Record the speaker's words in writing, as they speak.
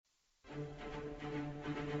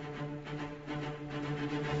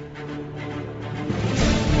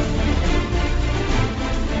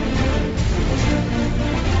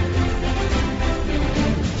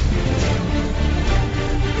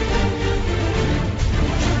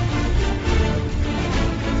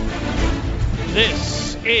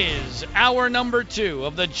This is hour number 2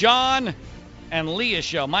 of the John and Leah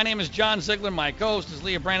Show. My name is John Ziegler. My co-host is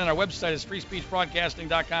Leah Brandon. Our website is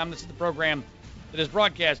freespeechbroadcasting.com. This is the program that is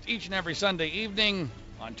broadcast each and every Sunday evening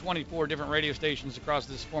on 24 different radio stations across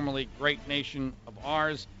this formerly great nation of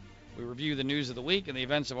ours. We review the news of the week and the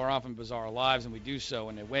events of our often bizarre lives, and we do so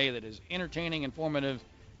in a way that is entertaining, informative,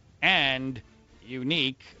 and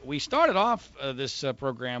unique. We started off this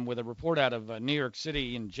program with a report out of New York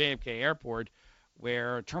City in JFK Airport,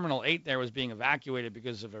 where Terminal 8 there was being evacuated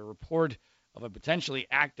because of a report of a potentially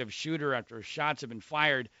active shooter after shots had been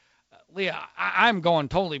fired. Leah, I'm going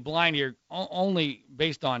totally blind here, only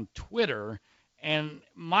based on Twitter, and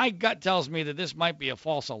my gut tells me that this might be a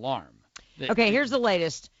false alarm. Okay, here's the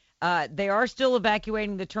latest. They are still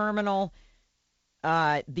evacuating the terminal.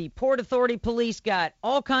 The Port Authority police got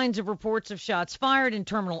all kinds of reports of shots fired in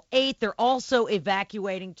Terminal 8. They're also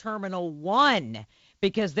evacuating Terminal 1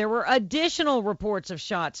 because there were additional reports of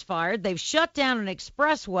shots fired. They've shut down an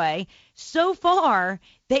expressway. So far,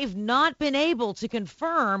 they've not been able to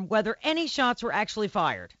confirm whether any shots were actually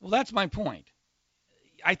fired. Well, that's my point.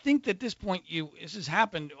 I think that at this point, this has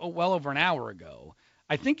happened well over an hour ago.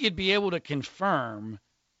 I think you'd be able to confirm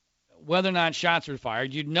whether or not shots were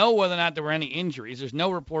fired. You'd know whether or not there were any injuries. There's no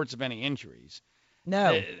reports of any injuries.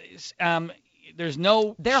 No. There's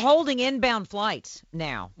no... They're holding inbound flights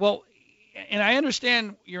now. Well, and I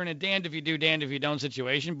understand you're in a damned if you do, damned if you don't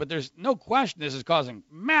situation, but there's no question this is causing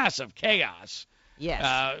massive chaos.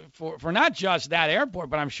 Yes. For not just that airport,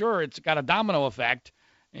 but I'm sure it's got a domino effect,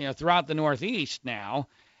 throughout the Northeast now.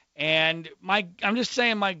 And I'm just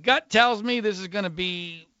saying, my gut tells me this is going to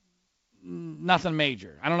be nothing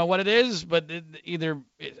major. I don't know what it is, but either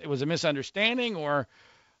it was a misunderstanding or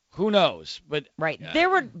who knows. But right, there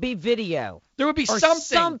would be video. There would be or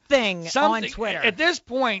something on Twitter. At this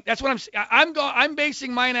point, that's what I'm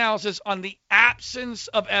basing my analysis on the absence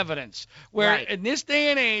of evidence. Where in this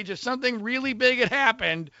day and age, if something really big had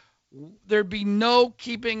happened, there'd be no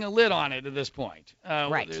keeping a lid on it at this point.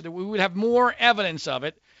 We would have more evidence of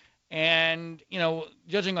it. And,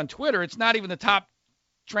 judging on Twitter, it's not even the top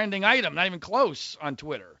trending item, not even close on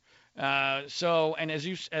Twitter. And as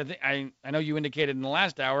you, I know you indicated in the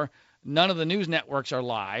last hour, none of the news networks are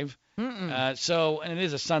live. And it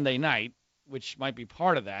is a Sunday night, which might be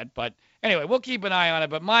part of that. But anyway, we'll keep an eye on it.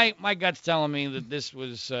 But my gut's telling me that this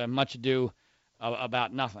was much ado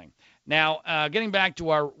about nothing. Now, getting back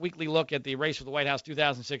to our weekly look at the race for the White House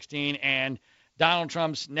 2016 and Donald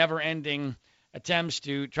Trump's never-ending attempts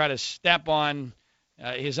to try to step on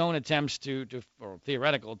his own attempts or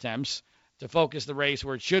theoretical attempts to focus the race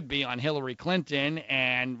where it should be on Hillary Clinton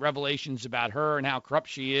and revelations about her and how corrupt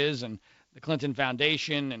she is and the Clinton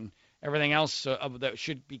Foundation and everything else that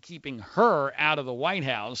should be keeping her out of the White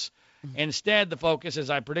House. Instead, the focus, as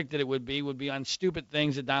I predicted it would be on stupid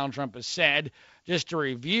things that Donald Trump has said. Just to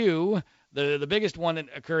review, the biggest one that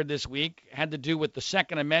occurred this week had to do with the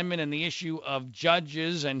Second Amendment and the issue of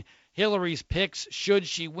judges and Hillary's picks should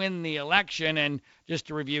she win the election. And just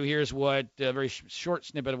to review, here's what a very short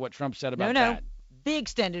snippet of what Trump said about that. The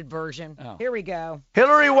extended version. Oh. Here we go.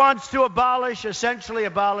 Hillary wants to essentially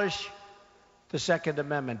abolish the Second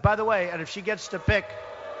Amendment. By the way, and if she gets to pick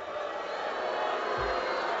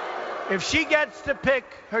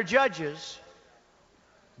her judges,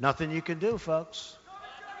 nothing you can do, folks.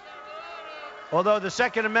 Although the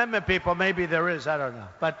Second Amendment people, maybe there is, I don't know.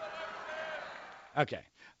 But okay.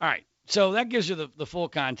 All right, so that gives you the full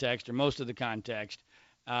context, or most of the context.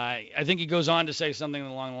 I think he goes on to say something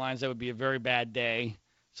along the lines that would be a very bad day,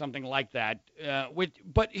 something like that.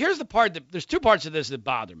 But here's the part there's two parts of this that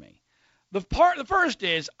bother me. The first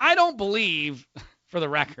is I don't believe, for the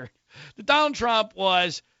record, that Donald Trump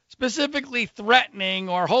was specifically threatening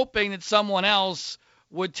or hoping that someone else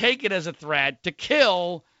would take it as a threat to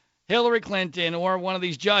kill Hillary Clinton or one of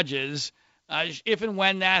these judges if and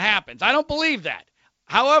when that happens. I don't believe that.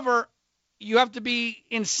 However, you have to be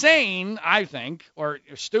insane, I think, or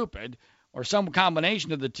stupid, or some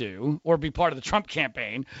combination of the two, or be part of the Trump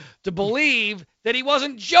campaign, to believe that he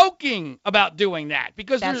wasn't joking about doing that.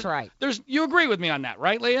 Because that's right. You agree with me on that,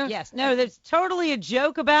 right, Leah? Yes. No, there's totally a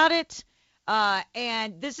joke about it,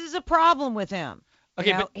 and this is a problem with him.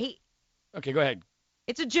 Okay, okay, go ahead.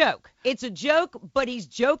 It's a joke. It's a joke, but he's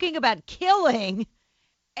joking about killing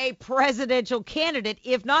a presidential candidate,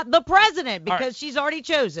 if not the president, because she's already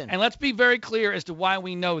chosen. And let's be very clear as to why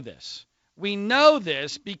we know this. We know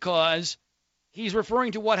this because he's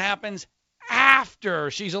referring to what happens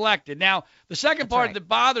after she's elected. Now, the second That's part right. that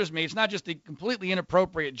bothers me, it's not just the completely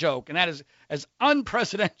inappropriate joke, and that is as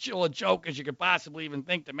unpresidential a joke as you could possibly even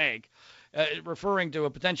think to make, referring to a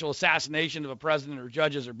potential assassination of a president or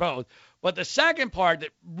judges or both. But the second part that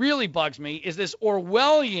really bugs me is this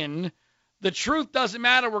Orwellian, the truth doesn't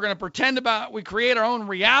matter, we're going to pretend we create our own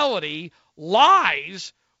reality,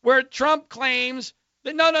 lies, where Trump claims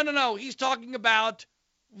that no, he's talking about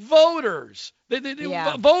voters,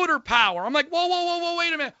 the voter power. I'm like, whoa,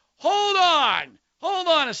 wait a minute. Hold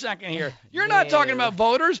on a second here. You're not talking about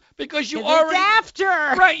voters because you already after.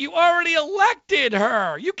 Right, you already elected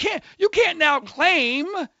her. You can't now claim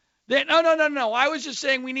that no. I was just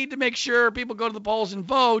saying we need to make sure people go to the polls and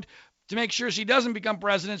vote to make sure she doesn't become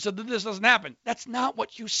president so that this doesn't happen. That's not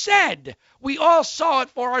what you said. We all saw it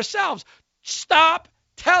for ourselves. Stop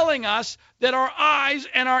telling us that our eyes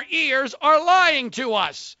and our ears are lying to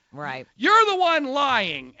us. Right. You're the one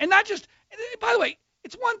lying. And not just, by the way,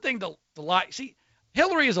 it's one thing to lie. See,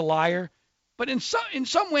 Hillary is a liar, but in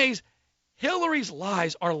some ways, Hillary's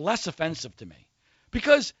lies are less offensive to me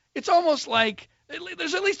because it's almost like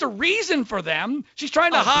there's at least a reason for them. She's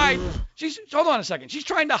trying to hide. Hold on a second. She's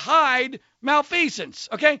trying to hide malfeasance.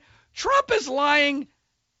 Okay. Trump is lying.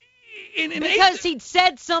 Because he'd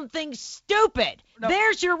said something stupid. No.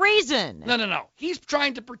 There's your reason. No. He's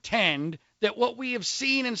trying to pretend that what we have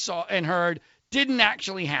seen and saw and heard didn't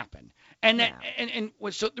actually happen.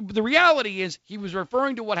 So the reality is he was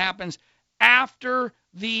referring to what happens after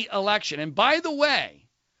the election. And by the way,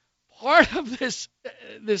 part of this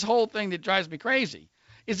whole thing that drives me crazy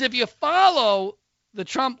is if you follow the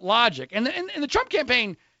Trump logic, and the Trump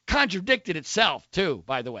campaign contradicted itself too,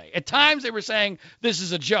 by the way. At times they were saying this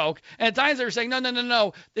is a joke, and at times they were saying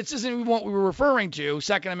no, this isn't what we were referring to,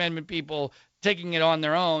 Second Amendment people taking it on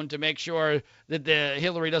their own to make sure that the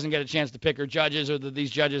Hillary doesn't get a chance to pick her judges or that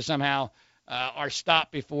these judges somehow are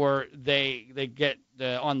stopped before they get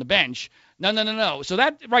on the bench. No. So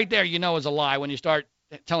that right there, is a lie when you start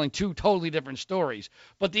telling two totally different stories.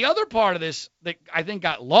 But the other part of this that I think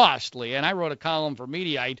got lost, Leah, and I wrote a column for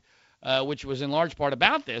Mediaite, which was in large part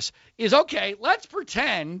about this, is, okay, let's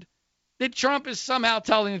pretend that Trump is somehow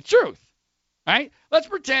telling the truth, right? Let's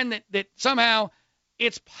pretend that somehow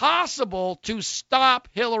it's possible to stop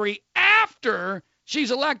Hillary after she's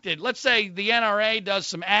elected. Let's say the NRA does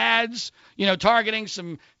some ads, targeting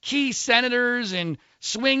some key senators in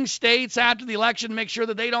swing states after the election to make sure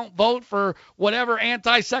that they don't vote for whatever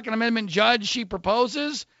anti-Second Amendment judge she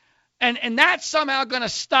proposes. And that's somehow going to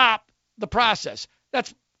stop the process.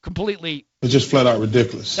 That's completely... It's just flat out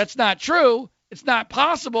ridiculous. That's not true. It's not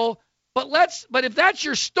possible. But if that's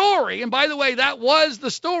your story, and by the way, that was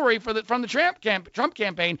the story from the Trump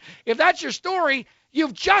campaign, if that's your story,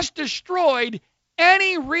 you've just destroyed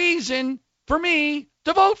any reason for me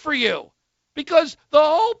to vote for you. Because the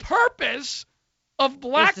whole purpose of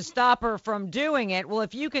is to stop her from doing it. Well,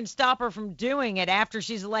 if you can stop her from doing it after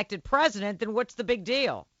she's elected president, then what's the big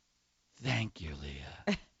deal? Thank you,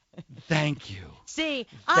 Leah. Thank you. See,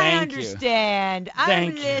 I understand.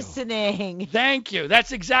 I'm listening. Thank you.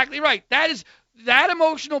 That's exactly right. That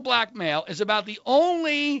emotional blackmail is about the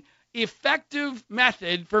only effective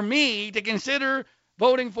method for me to consider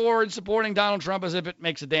voting for and supporting Donald Trump, as if it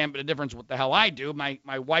makes a damn bit of difference what the hell I do. My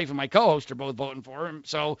wife and my co-host are both voting for him,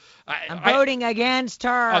 so I'm voting against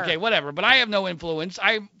her. Okay, whatever. But I have no influence.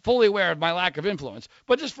 I'm fully aware of my lack of influence.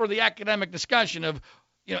 But just for the academic discussion of,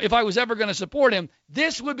 if I was ever going to support him,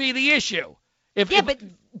 this would be the issue. But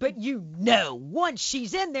once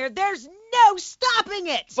she's in there, there's no stopping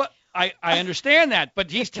it. But I understand that, but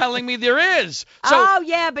he's telling me there is. So,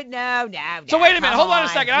 but no. So wait a minute, hold on a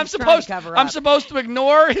second. I'm supposed to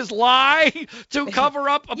ignore his lie to cover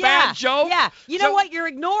up a bad joke? Yeah. You know what? You're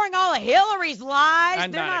ignoring all of Hillary's lies.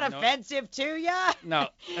 They're not offensive to you. No,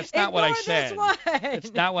 that's not what I said.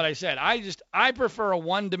 That's not what I said. I prefer a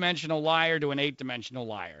one-dimensional liar to an eight-dimensional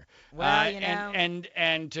liar. Well,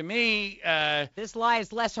 and to me, this lie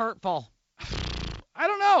is less hurtful. I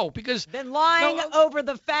don't know, because... Then lying over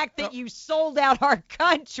the fact that you sold out our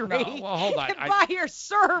country hold on. by your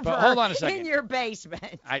server hold on a second. in your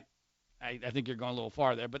basement. I think you're going a little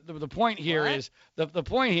far there. But the point here is the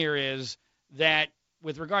point here is that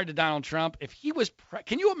with regard to Donald Trump, if he was...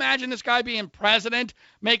 can you imagine this guy being president,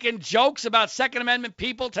 making jokes about Second Amendment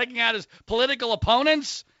people taking out his political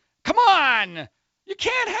opponents? Come on! You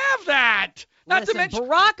can't have that! Listen,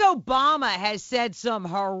 Barack Obama has said some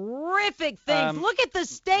horrific things. Look at the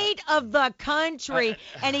state of the country,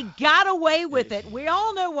 and he got away with it. We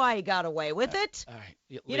all know why he got away with it. All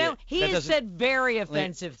right. He has said very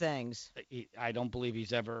offensive things. I don't believe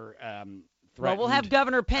he's ever threatened. Well, we'll have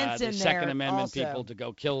Governor Pence the in there Second Amendment also. people to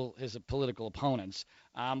go kill his political opponents.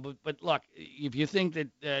 But look, if you think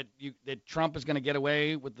that Trump is going to get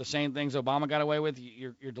away with the same things Obama got away with,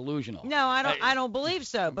 you're delusional. No, I don't believe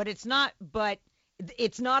so. But it's not. But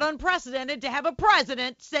it's not unprecedented to have a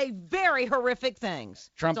president say very horrific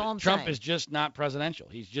things. Trump That's all I'm saying. is just not presidential.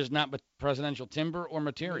 He's just not presidential timber or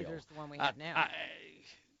material. Neither's the one we have now.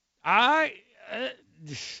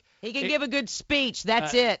 He can give a good speech.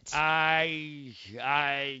 That's it. Look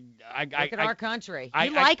at our country.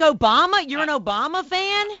 You like Obama? You're an Obama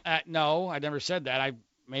fan? No, I never said that. I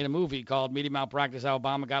made a movie called Media Malpractice: How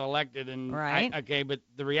Obama Got Elected. And right. But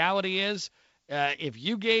the reality is, if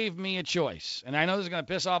you gave me a choice, and I know this is going to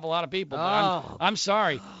piss off a lot of people, but I'm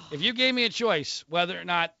sorry. If you gave me a choice whether or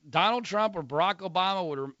not Donald Trump or Barack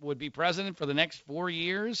Obama would be president for the next 4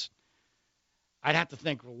 years, I'd have to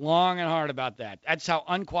think long and hard about that. That's how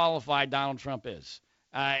unqualified Donald Trump is.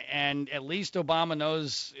 And at least Obama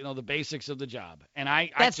knows, the basics of the job. And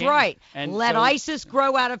That's right. And let ISIS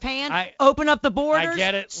grow out of hand. Open up the borders. I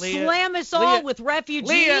get it, Leah. Slam us all with refugees.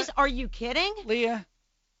 Leah, are you kidding? Leah,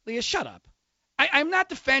 shut up. I'm not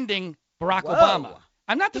defending Barack Obama.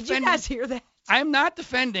 I'm not defending. Did you guys hear that? I'm not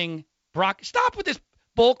defending Barack. Stop with this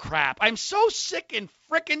bull crap. I'm so sick and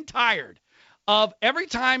frickin' tired of every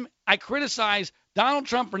time I criticize Donald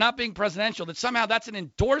Trump for not being presidential, that somehow that's an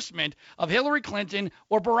endorsement of Hillary Clinton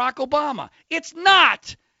or Barack Obama. It's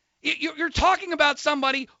not. You're talking about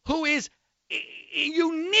somebody who is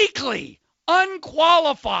uniquely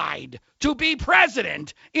unqualified to be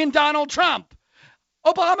president in Donald Trump.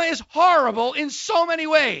 Obama is horrible in so many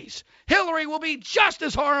ways. Hillary will be just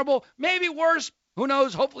as horrible, maybe worse, who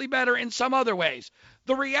knows, hopefully better in some other ways.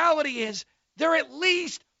 The reality is they're at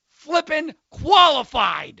least flippin'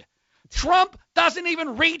 qualified. Trump doesn't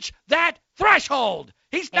even reach that threshold.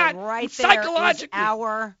 He's not psychologically. There is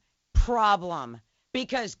our problem,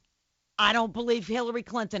 because I don't believe Hillary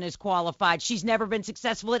Clinton is qualified. She's never been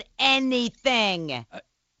successful at anything.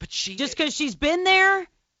 Just because she's been there,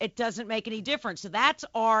 it doesn't make any difference. So that's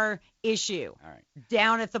our issue. All right.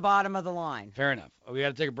 Down at the bottom of the line. Fair enough. We got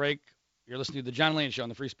to take a break. You're listening to the John Lane Show on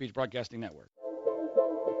the Free Speech Broadcasting Network.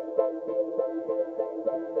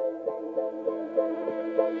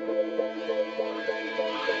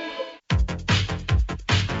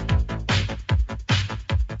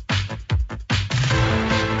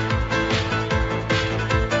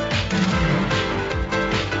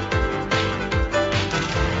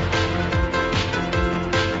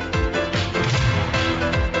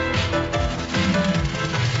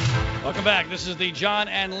 Welcome back. This is the John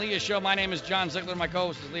and Leah Show. My name is John Ziegler. My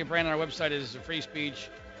co-host is Leah Brandon. Our website is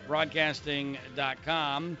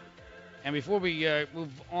freespeechbroadcasting.com. And before we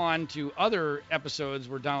move on to other episodes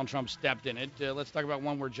where Donald Trump stepped in it, let's talk about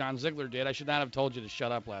one where John Ziegler did. I should not have told you to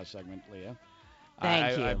shut up last segment, Leah.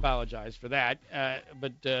 Thank you. I apologize for that.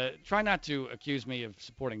 But try not to accuse me of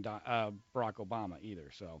supporting Barack Obama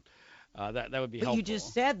either. So that would be helpful. But you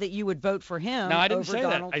just said that you would vote for him. No, I didn't say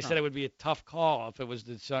that. Trump. I said it would be a tough call if it was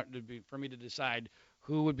for me to decide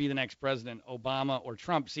who would be the next president, Obama or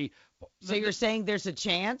Trump. See, so you're saying there's a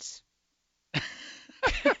chance?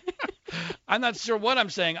 I'm not sure what I'm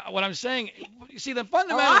saying. What I'm saying, you see, the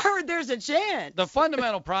fundamental. I heard there's a chance. The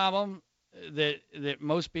fundamental problem that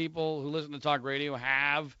most people who listen to talk radio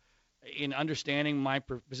have in understanding my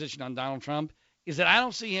position on Donald Trump is that I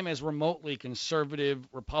don't see him as remotely conservative,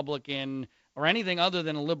 Republican, or anything other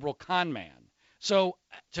than a liberal con man. So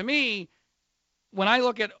to me, when I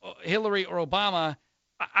look at Hillary or Obama,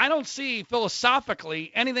 I don't see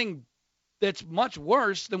philosophically anything that's much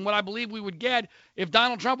worse than what I believe we would get if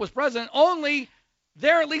Donald Trump was president, only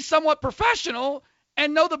they're at least somewhat professional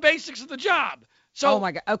and know the basics of the job. So, oh,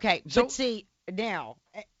 my God. Okay. But see, now,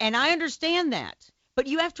 and I understand that, but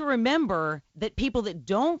you have to remember that people that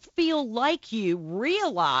don't feel like you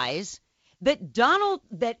realize that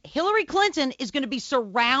Hillary Clinton is going to be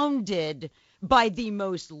surrounded by the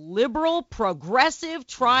most liberal, progressive,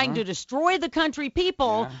 trying to destroy the country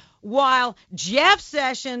people, while Jeff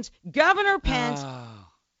Sessions, Governor Pence,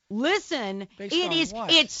 listen,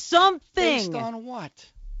 it's something. Based on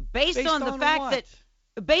what? Based on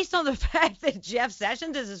the fact that Jeff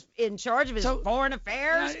Sessions is in charge of his foreign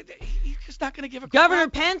affairs. He's not going to give a Governor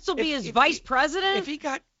crap. Pence will be his vice president.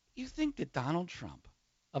 You think that Donald Trump,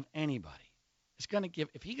 of anybody, is going to give,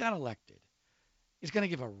 if he got elected, is going to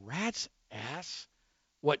give a rat's ass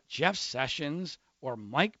what Jeff Sessions or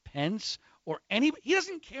Mike Pence or anybody, he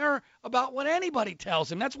doesn't care about what anybody tells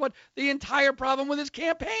him. That's what the entire problem with his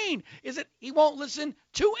campaign is, that he won't listen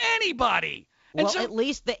to anybody. Well, at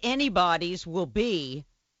least the anybody's will be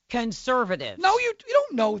conservative. No, you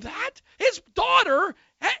don't know that. His daughter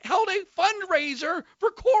held a fundraiser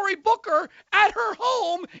for Cory Booker at her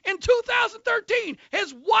home in 2013.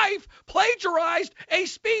 His wife plagiarized a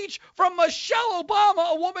speech from Michelle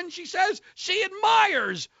Obama, a woman she says she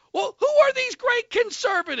admires. Well, who are these great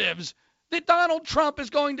conservatives that Donald Trump is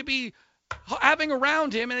going to be having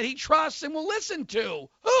around him and that he trusts and will listen to?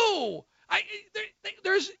 Who?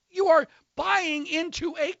 You are buying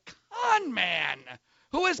into a con man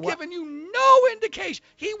who has given you no indication.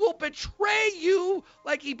 He will betray you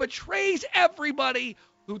like he betrays everybody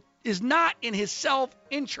who is not in his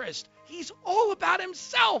self-interest. He's all about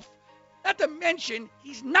himself. Not to mention,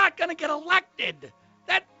 he's not going to get elected.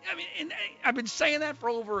 I've been saying that for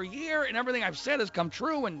over a year, and everything I've said has come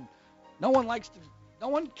true, and no one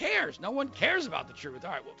cares. No one cares about the truth.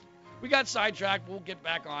 All right, well, we got sidetracked. We'll get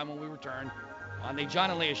back on when we return on the John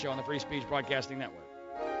and Leah Show on the Free Speech Broadcasting Network.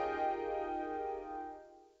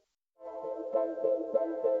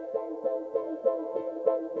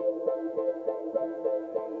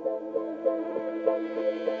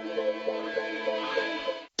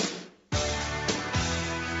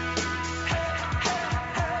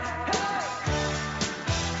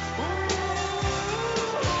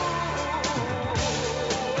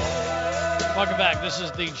 Welcome back. This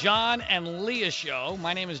is the John and Leah Show.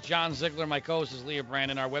 My name is John Ziegler. My co-host is Leah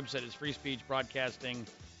Brandon. Our website is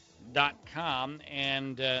freespeechbroadcasting.com.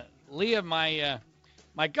 And Leah, my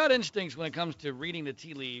gut instincts when it comes to reading the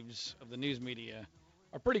tea leaves of the news media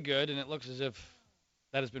are pretty good, and it looks as if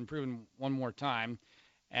that has been proven one more time,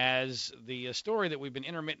 as the story that we've been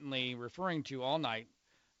intermittently referring to all night,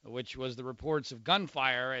 which was the reports of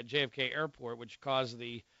gunfire at JFK Airport, which caused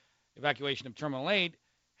the evacuation of Terminal 8,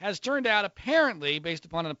 has turned out, apparently, based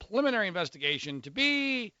upon a preliminary investigation, to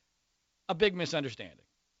be a big misunderstanding.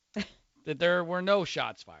 That there were no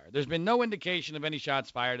shots fired. There's been no indication of any shots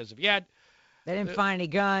fired as of yet. They didn't find any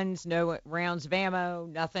guns, no rounds of ammo,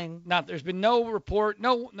 nothing. There's been no report,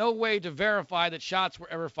 no way to verify that shots were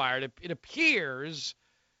ever fired. It appears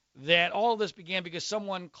that all of this began because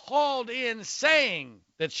someone called in saying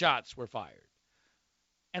that shots were fired.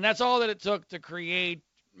 And that's all that it took to create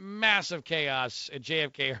massive chaos at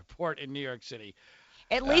JFK Airport in New York City.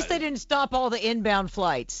 At least they didn't stop all the inbound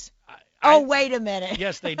flights. Wait a minute.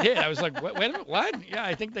 Yes, they did. I was like, wait a minute, what? Yeah,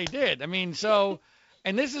 I think they did. And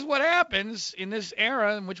this is what happens in this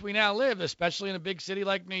era in which we now live, especially in a big city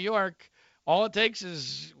like New York. All it takes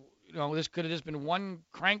is, this could have just been one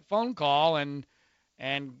crank phone call and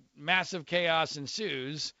massive chaos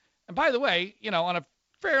ensues. And by the way, on a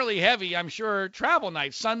fairly heavy, I'm sure, travel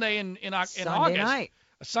night, Sunday in August. Night.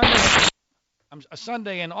 A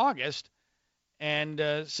Sunday in August, and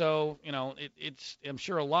so it's I'm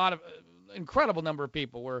sure a lot of incredible number of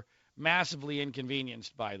people were massively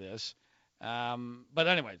inconvenienced by this. But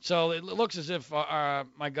anyway, so it looks as if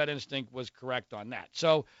my gut instinct was correct on that.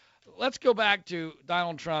 So let's go back to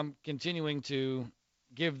Donald Trump continuing to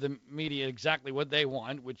give the media exactly what they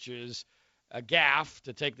want, which is a gaffe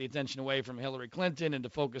to take the attention away from Hillary Clinton and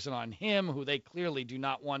to focus it on him, who they clearly do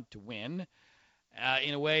not want to win.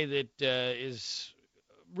 In a way that is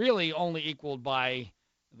really only equaled by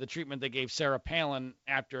the treatment they gave Sarah Palin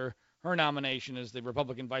after her nomination as the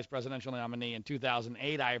Republican vice presidential nominee in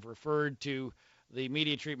 2008. I have referred to the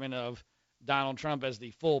media treatment of Donald Trump as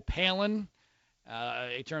the full Palin,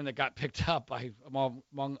 a term that got picked up by,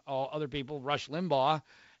 among all other people, Rush Limbaugh,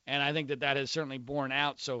 and I think that has certainly borne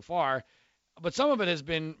out so far. But some of it has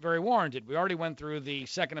been very warranted. We already went through the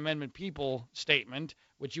Second Amendment people statement,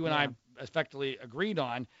 which you and I effectively agreed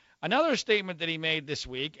on. Another statement that he made this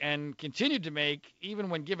week and continued to make, even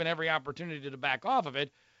when given every opportunity to back off of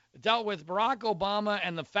it, dealt with Barack Obama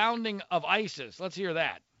and the founding of ISIS. Let's hear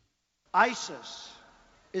that. ISIS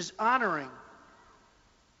is honoring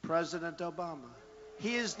President Obama.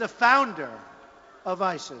 He is the founder of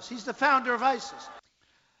ISIS. He's the founder of ISIS.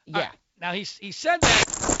 Yeah. Now, he said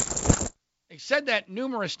that. He said that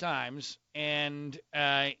numerous times, and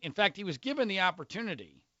in fact, he was given the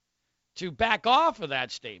opportunity to back off of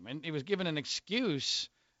that statement. He was given an excuse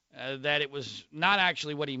that it was not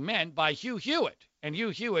actually what he meant by Hugh Hewitt. And Hugh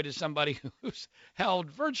Hewitt is somebody who's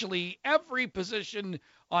held virtually every position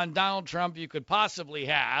on Donald Trump you could possibly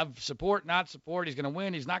have. Support, not support. He's going to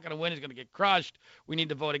win. He's not going to win. He's going to get crushed. We need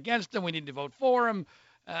to vote against him. We need to vote for him.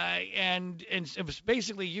 And it was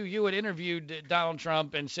basically Hugh Hewitt interviewed Donald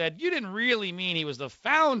Trump and said, you didn't really mean he was the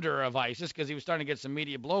founder of ISIS, because he was starting to get some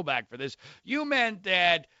media blowback for this. You meant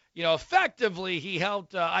that, effectively he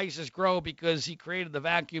helped ISIS grow because he created the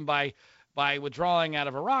vacuum by withdrawing out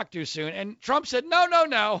of Iraq too soon. And Trump said, no.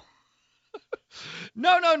 No,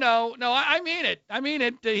 I mean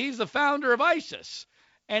it. He's the founder of ISIS.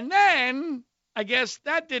 And then I guess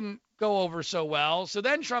that didn't go over so well. So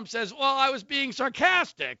then Trump says, well, I was being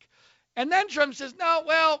sarcastic. And then Trump says, no,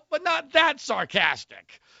 well, but not that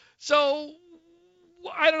sarcastic. So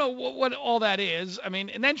I don't know what all that is. I mean,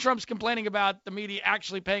 and then Trump's complaining about the media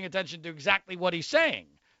actually paying attention to exactly what he's saying.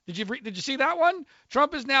 Did you see that one?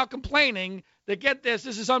 Trump is now complaining that, get this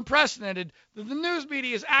is unprecedented, that the news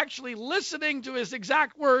media is actually listening to his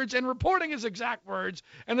exact words and reporting his exact words,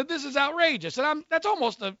 and that this is outrageous. And that's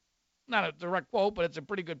almost not a direct quote, but it's a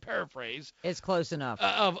pretty good paraphrase. It's close enough.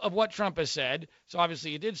 Of what Trump has said. So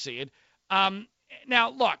obviously you did see it. Now,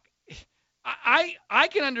 look, I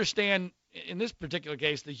can understand in this particular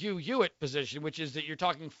case the Hugh Hewitt position, which is that you're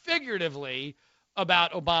talking figuratively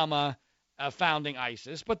about Obama founding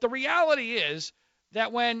ISIS. But the reality is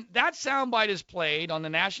that when that soundbite is played on the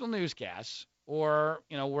national newscasts or,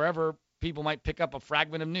 wherever people might pick up a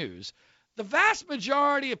fragment of news, the vast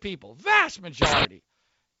majority of people,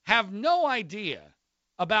 have no idea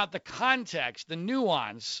about the context, the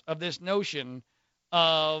nuance of this notion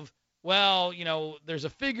of, well, there's a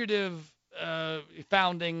figurative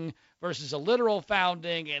founding versus a literal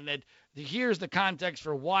founding, and that here's the context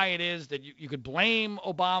for why it is that you could blame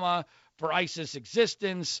Obama for ISIS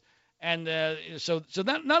existence. And so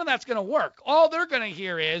none of that's going to work. All they're going to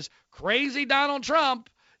hear is crazy Donald Trump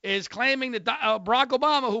is claiming that Barack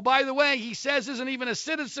Obama, who, by the way, he says isn't even a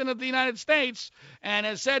citizen of the United States, and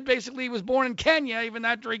has said basically he was born in Kenya even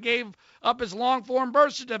after he gave up his long-form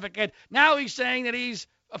birth certificate, now he's saying that he's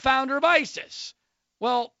a founder of ISIS.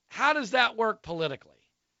 Well, how does that work politically?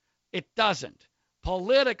 It doesn't.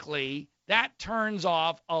 Politically, that turns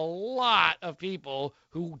off a lot of people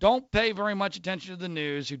who don't pay very much attention to the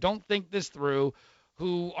news, who don't think this through,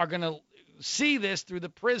 who are going to see this through the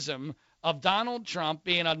prism of Donald Trump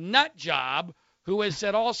being a nut job who has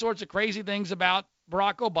said all sorts of crazy things about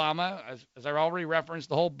Barack Obama, as I already referenced,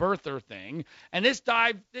 the whole birther thing. And this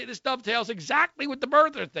dovetails exactly with the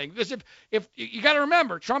birther thing. Because if you got to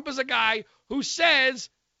remember, Trump is a guy who says,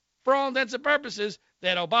 for all intents and purposes,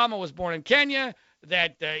 that Obama was born in Kenya,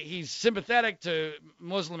 that he's sympathetic to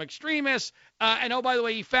Muslim extremists, and, oh, by the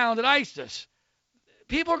way, he founded ISIS.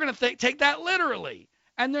 People are going to take that literally,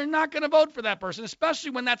 and they're not going to vote for that person,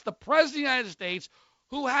 especially when that's the president of the United States,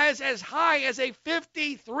 who has as high as a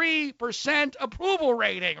 53% approval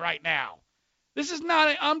rating right now. This is not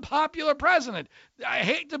an unpopular president. I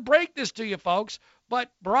hate to break this to you folks,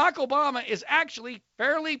 but Barack Obama is actually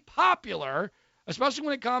fairly popular, especially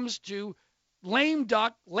when it comes to lame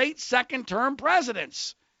duck late second term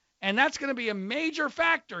presidents. And that's going to be a major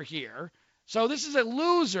factor here. So this is a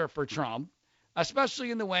loser for Trump,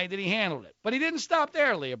 especially in the way that he handled it. But he didn't stop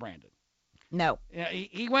there, Leah Brandon. No.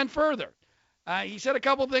 He went further. He said a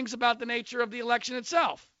couple things about the nature of the election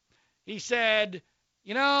itself. He said,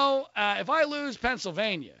 if I lose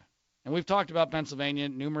Pennsylvania, and we've talked about Pennsylvania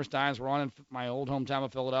numerous times. We're on in my old hometown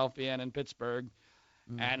of Philadelphia and in Pittsburgh.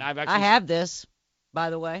 And I have this, by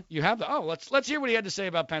the way. You have the, let's hear what he had to say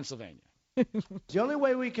about Pennsylvania. The only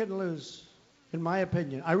way we can lose, in my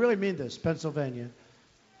opinion, I really mean this, Pennsylvania,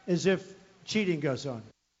 is if cheating goes on.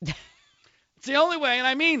 It's the only way, and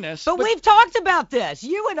I mean this. But we've talked about this.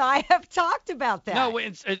 You and I have talked about that. No,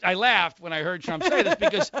 I laughed when I heard Trump say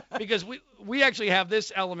this because we actually have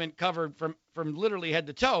this element covered from literally head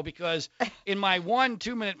to toe, because in my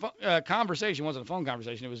 2-minute conversation, it wasn't a phone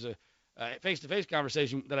conversation, it was a face-to-face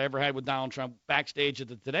conversation that I ever had with Donald Trump backstage at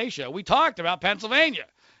the Today Show, we talked about Pennsylvania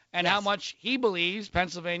and how much he believes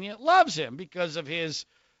Pennsylvania loves him because of his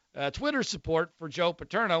Twitter support for Joe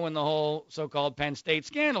Paterno and the whole so-called Penn State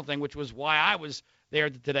scandal thing, which was why I was there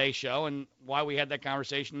at the Today Show and why we had that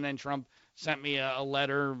conversation. And then Trump sent me a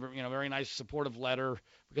letter, very nice supportive letter,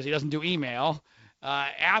 because he doesn't do email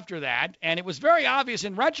after that. And it was very obvious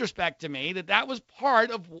in retrospect to me that was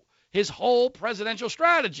part of his whole presidential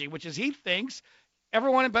strategy, which is he thinks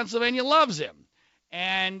everyone in Pennsylvania loves him.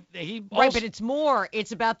 And he also, right, but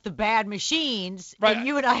it's about the bad machines, right, and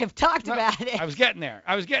you and I have talked about it. I was getting there.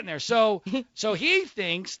 So he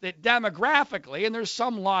thinks that demographically, and there's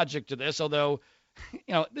some logic to this, although,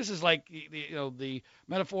 this is like the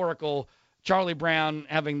metaphorical Charlie Brown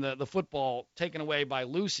having the football taken away by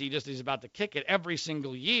Lucy just as he's about to kick it every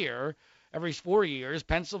single year. Every 4 years,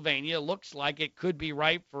 Pennsylvania looks like it could be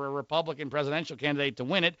ripe for a Republican presidential candidate to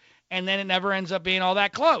win it, and then it never ends up being all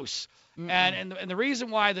that close. Mm-hmm. And the reason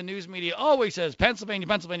why the news media always says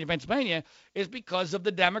Pennsylvania is because of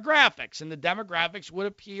the demographics. And the demographics would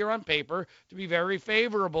appear on paper to be very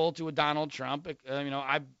favorable to a Donald Trump.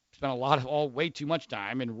 I've spent way too much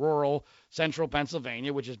time in rural central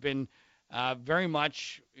Pennsylvania, which has been very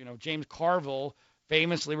much, James Carville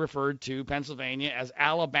famously referred to Pennsylvania as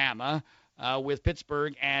Alabama, with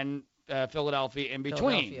Pittsburgh and Philadelphia in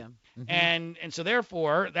between. And so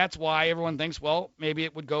therefore, that's why everyone thinks, well, maybe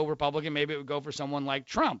it would go Republican, maybe it would go for someone like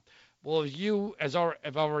Trump. Well, as you have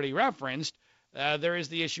already referenced, there is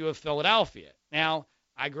the issue of Philadelphia. Now,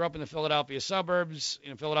 I grew up in the Philadelphia suburbs.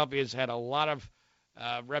 Philadelphia's had a lot of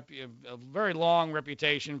a very long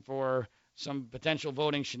reputation for some potential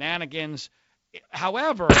voting shenanigans.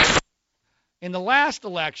 However, in the last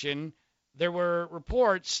election, there were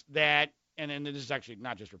reports that, and this is actually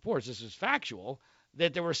not just reports, this is factual,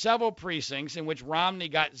 that there were several precincts in which Romney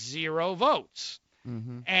got 0 votes.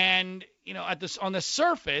 And, on the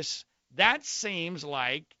surface, that seems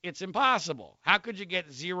like it's impossible. How could you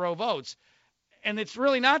get 0 votes? And it's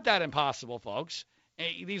really not that impossible, folks.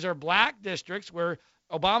 These are black districts where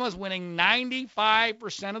Obama's winning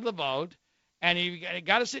 95% of the vote, and you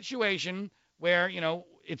got a situation where,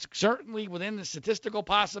 it's certainly within the statistical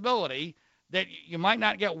possibility that you might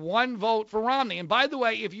not get 1 vote for Romney. And by the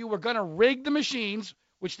way, if you were going to rig the machines,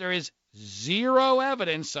 which there is 0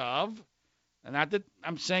 evidence of, and not that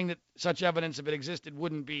I'm saying that such evidence, if it existed,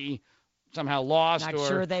 wouldn't be somehow lost. Not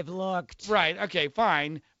sure they've looked. Right. Okay,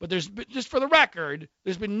 fine. But just for the record,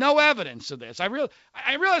 there's been no evidence of this. I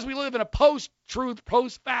realize we live in a post-truth,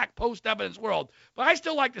 post-fact, post-evidence world, but I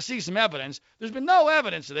still like to see some evidence. There's been no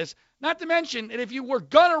evidence of this. Not to mention that if you were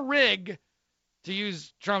going to rig, to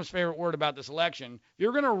use Trump's favorite word about this election, if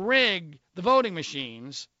you're going to rig the voting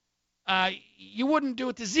machines, you wouldn't do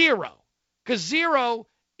it to 0, because 0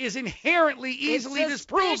 is inherently easily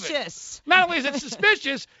disproven. Not only is it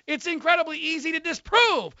suspicious, it's incredibly easy to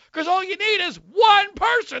disprove, because all you need is 1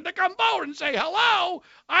 person to come forward and say, hello,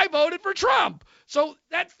 I voted for Trump. So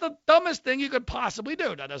that's the dumbest thing you could possibly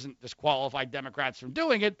do. That doesn't disqualify Democrats from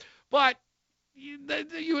doing it, but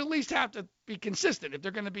you at least have to be consistent. If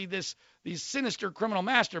they're going to be these sinister criminal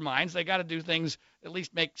masterminds, they got to do things that at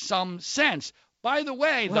least make some sense. By the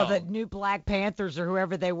way, well, the new Black Panthers or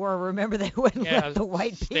whoever they were, remember they wouldn't let the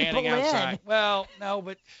white people outside. in. Well,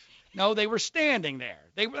 no, they were standing there.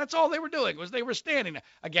 That's all they were doing was they were standing there.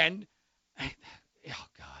 Again, oh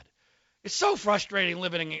God, it's so frustrating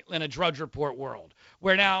living in a Drudge Report world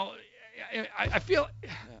where now I feel,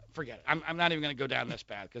 forget it. I'm not even going to go down this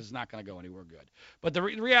path because it's not going to go anywhere good. But the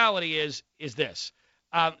reality is this.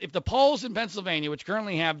 If the polls in Pennsylvania, which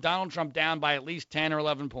currently have Donald Trump down by at least 10 or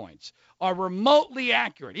 11 points, are remotely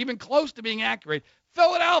accurate, even close to being accurate,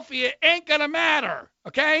 Philadelphia ain't going to matter,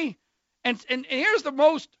 okay? And here's the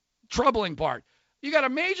most troubling part. You got a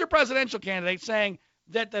major presidential candidate saying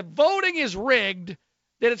that the voting is rigged,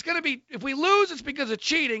 that it's going to be, if we lose, it's because of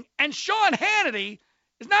cheating, and Sean Hannity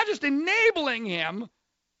is not just enabling him,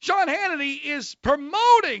 Sean Hannity is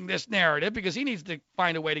promoting this narrative because he needs to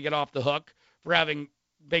find a way to get off the hook for having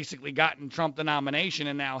basically gotten Trump the nomination,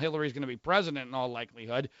 and now Hillary's going to be president in all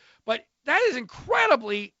likelihood. But that is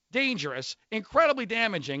incredibly dangerous, incredibly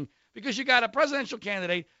damaging, because you got a presidential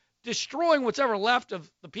candidate destroying what's ever left of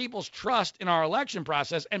the people's trust in our election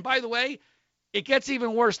process. And by the way, it gets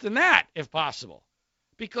even worse than that, if possible,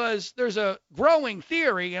 because there's a growing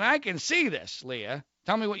theory, and I can see this, Leah.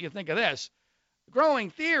 Tell me what you think of this.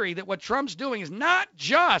 Growing theory that what Trump's doing is not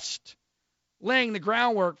just laying the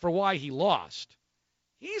groundwork for why he lost.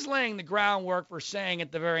 He's laying the groundwork for saying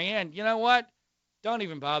at the very end, you know what? Don't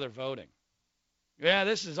even bother voting. Yeah,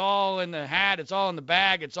 this is all in the hat. It's all in the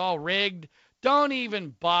bag. It's all rigged. Don't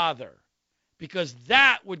even bother, because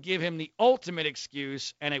that would give him the ultimate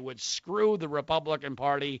excuse, and it would screw the Republican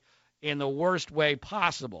Party in the worst way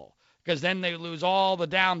possible, because then they lose all the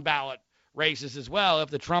down ballot races as well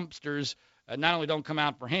if the Trumpsters not only don't come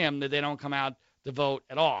out for him, that they don't come out to vote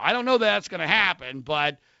at all. I don't know that that's going to happen,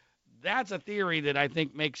 but that's a theory that I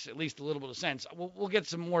think makes at least a little bit of sense. We'll get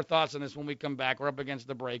some more thoughts on this when we come back. We're up against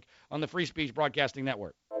the break on the Free Speech Broadcasting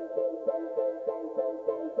Network.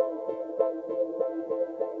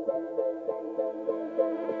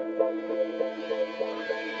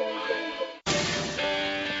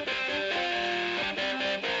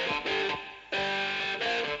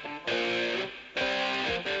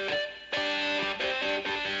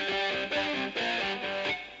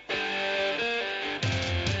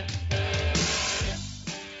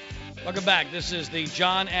 Welcome back. This is the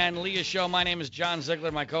John and Leah Show. My name is John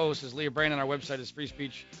Ziegler. My co-host is Leah Brandon. Our website is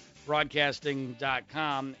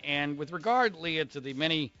freespeechbroadcasting.com. And with regard, Leah, to the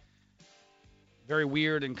many very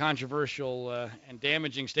weird and controversial and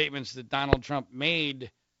damaging statements that Donald Trump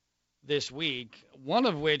made this week, one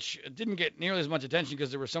of which didn't get nearly as much attention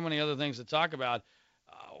because there were so many other things to talk about,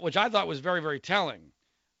 which I thought was very, very telling,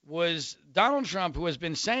 was Donald Trump, who has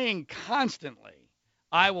been saying constantly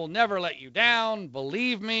I will never let you down.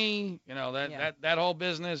 Believe me. That whole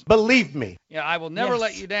business. Believe me. Yeah, I will never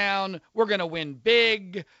let you down. We're going to win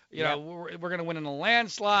big. We're going to win in a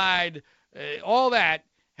landslide. All that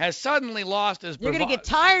has suddenly lost his You're going to get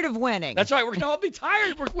tired of winning. That's right. We're going to all be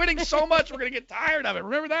tired. We're winning so much, we're going to get tired of it.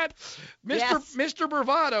 Remember that? Mr.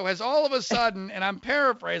 Bravado has all of a sudden, and I'm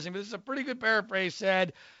paraphrasing, but this is a pretty good paraphrase,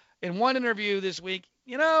 said in one interview this week,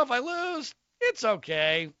 if I lose, it's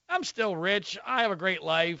okay. I'm still rich. I have a great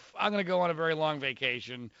life. I'm going to go on a very long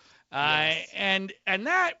vacation. And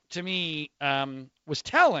that, to me, was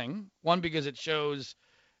telling, one, because it shows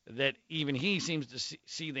that even he seems to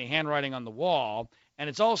see the handwriting on the wall. And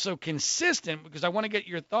it's also consistent, because I want to get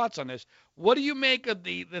your thoughts on this. What do you make of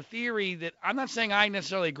the theory that I'm not saying I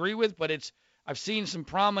necessarily agree with, but I've seen some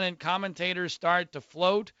prominent commentators start to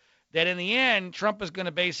float that in the end, Trump is going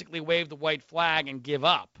to basically wave the white flag and give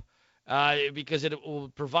up because it will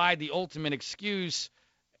provide the ultimate excuse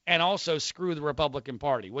and also screw the Republican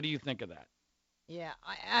Party. What do you think of that? Yeah,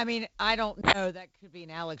 I mean, I don't know. That could be an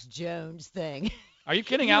Alex Jones thing. Are you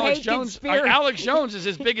kidding? Alex Jones? Alex Jones is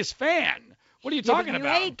his biggest fan. What are you talking about?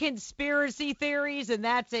 You hate conspiracy theories, and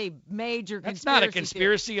that's a major conspiracy. That's not a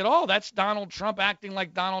conspiracy at all. That's Donald Trump acting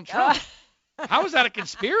like Donald Trump. How is that a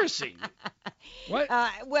conspiracy? What?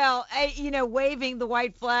 Waving the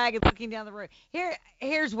white flag and looking down the road.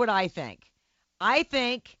 Here's what I think. I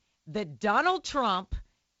think that Donald Trump,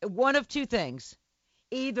 one of two things.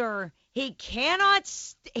 Either he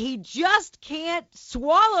just can't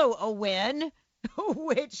swallow a win,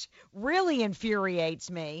 which really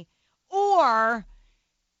infuriates me, or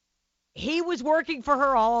he was working for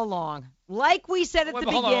her all along. Like we said at the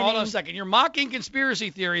beginning. Hold on a second. You're mocking conspiracy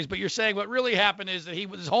theories, but you're saying what really happened is that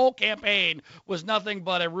his whole campaign was nothing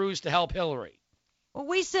but a ruse to help Hillary. Well,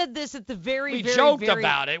 we said this at the we joked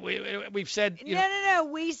about it. We've said... No.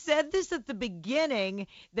 We said this at the beginning,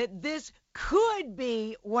 that this could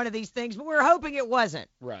be one of these things, but we were hoping it wasn't.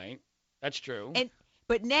 Right. That's true.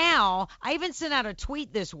 But now, I even sent out a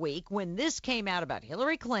tweet this week when this came out about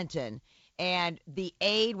Hillary Clinton and the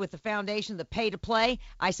aid with the foundation, the pay to play.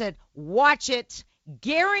 I said, watch it.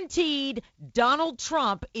 Guaranteed Donald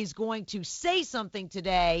Trump is going to say something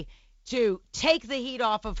today to take the heat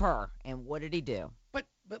off of her. And what did he do?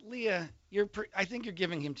 But Leah, I think you're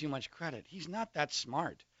giving him too much credit. He's not that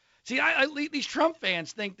smart. See, these Trump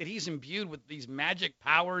fans think that he's imbued with these magic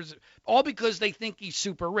powers, all because they think he's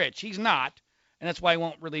super rich. He's not, and that's why he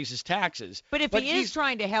won't release his taxes. But if he is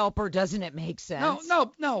trying to help her, doesn't it make sense?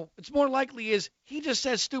 No. It's more likely is he just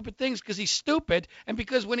says stupid things because he's stupid, and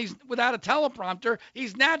because when he's without a teleprompter,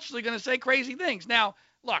 he's naturally going to say crazy things. Now,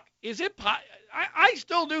 look, I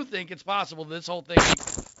still do think it's possible that this whole thing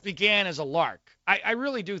began as a lark. I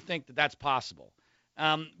really do think that that's possible.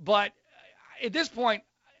 But at this point,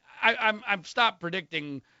 I've stopped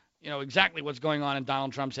predicting, exactly what's going on in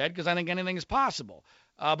Donald Trump's head, because I think anything is possible.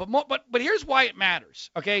 But here's why it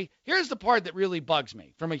matters. Okay, here's the part that really bugs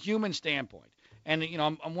me from a human standpoint. And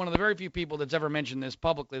I'm one of the very few people that's ever mentioned this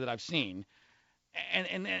publicly that I've seen.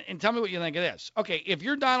 And tell me what you think of this. Okay, if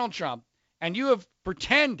you're Donald Trump and you have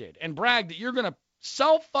pretended and bragged that you're going to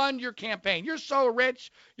self-fund your campaign, you're so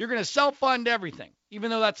rich, you're going to self-fund everything,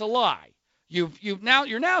 even though that's a lie. You're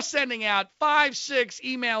now sending out 5-6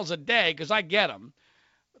 emails a day, because I get them,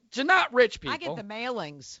 to not rich people. I get the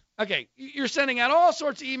mailings. Okay, you're sending out all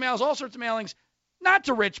sorts of emails, all sorts of mailings, not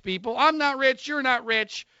to rich people. I'm not rich. You're not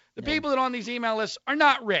rich. The people that are on these email lists are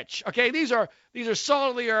not rich. Okay, these are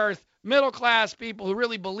salt of the earth, middle class people who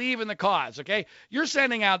really believe in the cause. Okay, you're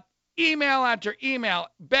sending out email after email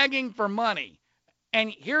begging for money, and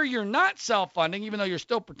here you're not self-funding, even though you're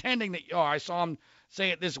still pretending that you are. I saw him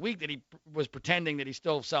say it this week that he was pretending that he's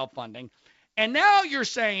still self-funding. And now you're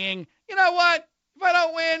saying, you know what? If I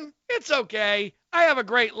don't win, it's okay. I have a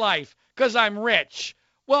great life because I'm rich.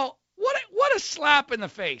 Well, what a slap in the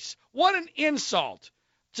face. What an insult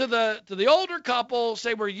to the older couple,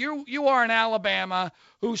 say where you are in Alabama,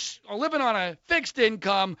 who's living on a fixed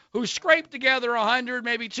income, who scraped together $100,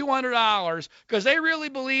 maybe $200, because they really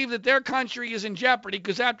believe that their country is in jeopardy,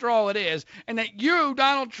 because after all it is, and that you,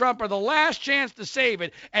 Donald Trump, are the last chance to save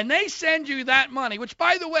it, and they send you that money, which,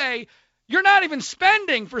 by the way, you're not even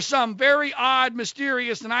spending for some very odd,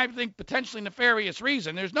 mysterious, and I think potentially nefarious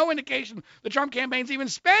reason. There's no indication the Trump campaign's even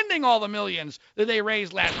spending all the millions that they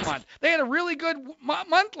raised last month. They had a really good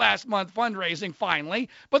month last month fundraising, finally,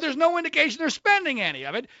 but there's no indication they're spending any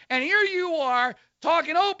of it. And here you are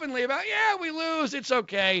talking openly about, yeah, we lose, it's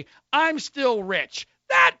okay, I'm still rich.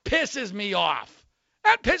 That pisses me off.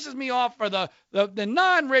 That pisses me off for the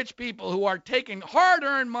non-rich people who are taking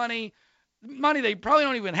hard-earned money money they probably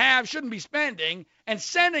don't even have, shouldn't be spending, and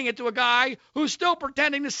sending it to a guy who's still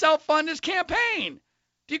pretending to self-fund his campaign.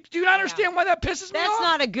 Do you not understand why that pisses me off? That's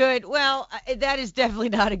not a good, that is definitely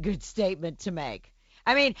not a good statement to make.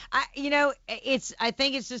 I mean, I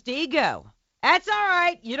think it's just ego. That's all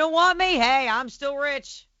right. You don't want me. Hey, I'm still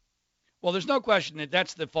rich. Well, there's no question that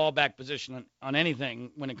that's the fallback position on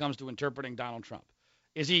anything when it comes to interpreting Donald Trump,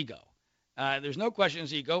 is ego. There's no question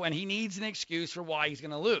it's ego, and he needs an excuse for why he's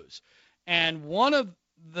going to lose. And one of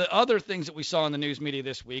the other things that we saw in the news media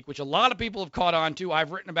this week, which a lot of people have caught on to,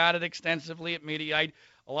 I've written about it extensively at Mediaite.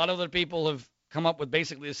 A lot of other people have come up with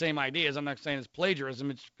basically the same ideas. I'm not saying it's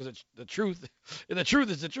plagiarism, it's because it's the truth. The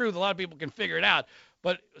truth is the truth. A lot of people can figure it out.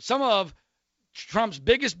 But some of Trump's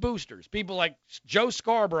biggest boosters, people like Joe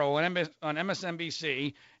Scarborough on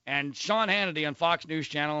MSNBC and Sean Hannity on Fox News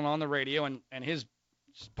Channel and on the radio, and his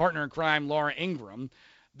partner in crime, Laura Ingraham,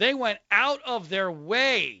 they went out of their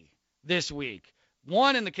way this week.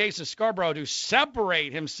 One, in the case of Scarborough, to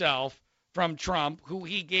separate himself from Trump, who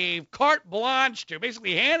he gave carte blanche to,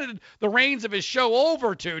 basically handed the reins of his show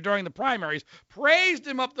over to during the primaries, praised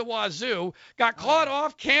him up the wazoo, got caught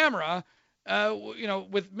off camera,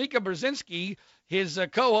 with Mika Brzezinski, his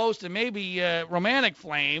co-host and maybe romantic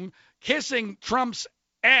flame, kissing Trump's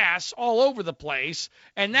ass all over the place.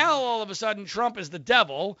 And now all of a sudden Trump is the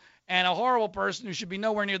devil and a horrible person who should be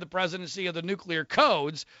nowhere near the presidency of the nuclear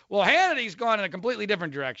codes. Well, Hannity's gone in a completely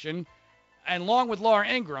different direction. And along with Laura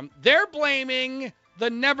Ingraham, they're blaming the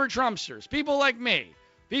never Trumpsters, people like me,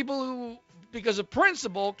 people who, because of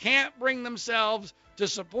principle, can't bring themselves to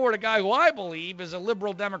support a guy who I believe is a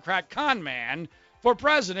liberal Democrat con man for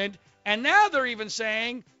president. And now they're even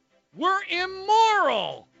saying we're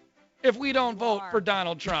immoral if we don't vote for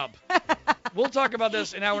Donald Trump. We'll talk about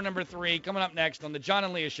this in hour number 3 coming up next on the John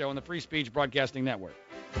and Leah Show on the Free Speech Broadcasting Network.